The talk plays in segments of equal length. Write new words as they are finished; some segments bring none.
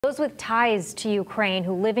Those with ties to Ukraine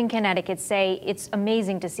who live in Connecticut say it's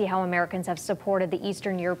amazing to see how Americans have supported the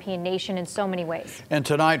Eastern European nation in so many ways. And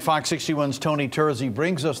tonight, Fox 61's Tony Terzi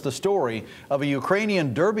brings us the story of a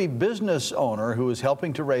Ukrainian Derby business owner who is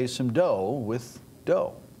helping to raise some dough with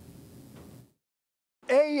dough.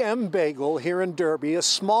 AM Bagel here in Derby, a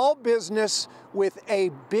small business with a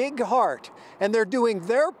big heart, and they're doing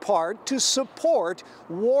their part to support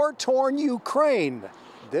war-torn Ukraine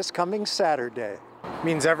this coming Saturday.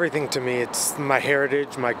 Means everything to me. It's my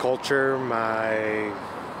heritage, my culture,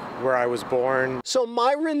 where I was born. So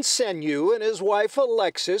Myron Senyu and his wife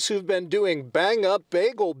Alexis, who've been doing bang-up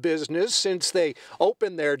bagel business since they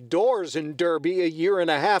opened their doors in Derby a year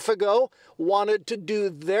and a half ago, wanted to do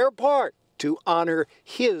their part to honor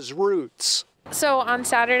his roots. So on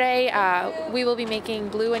Saturday, we will be making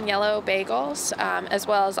blue and yellow bagels, as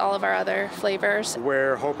well as all of our other flavors.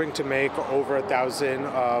 We're hoping to make over 1,000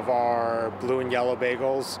 of our blue and yellow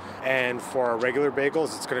bagels, and for our regular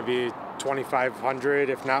bagels, it's going to be 2,500,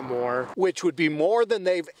 if not more. Which would be more than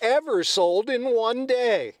they've ever sold in one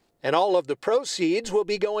day. And all of the proceeds will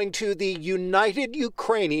be going to the United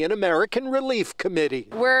Ukrainian American Relief Committee.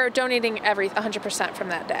 We're donating 100% from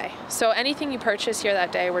that day. So anything you purchase here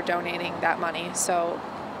that day, we're donating that money. So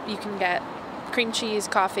you can get cream cheese,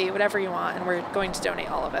 coffee, whatever you want, and we're going to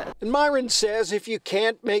donate all of it. And Myron says if you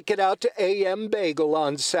can't make it out to AM Bagel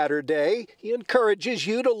on Saturday, he encourages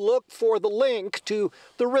you to look for the link to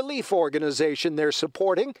the relief organization they're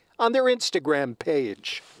supporting on their Instagram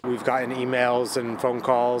page. We've gotten emails and phone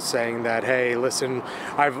calls saying that, hey, listen,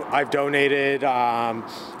 I've donated.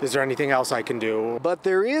 Is there anything else I can do? But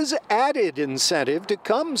there is added incentive to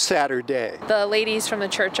come Saturday. The ladies from the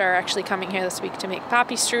church are actually coming here this week to make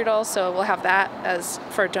poppy strudel, so we'll have that as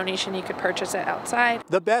for a donation. You could purchase it outside.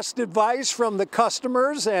 The best advice from the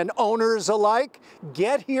customers and owners alike: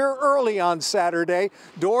 get here early on Saturday.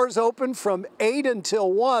 Doors open from 8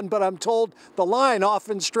 until 1, but I'm told the line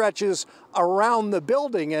often stretches around the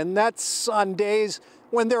building, and that's on days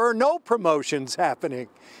when there are no promotions happening.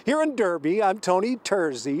 Here in Derby, I'm Tony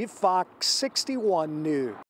Terzi, Fox 61 News.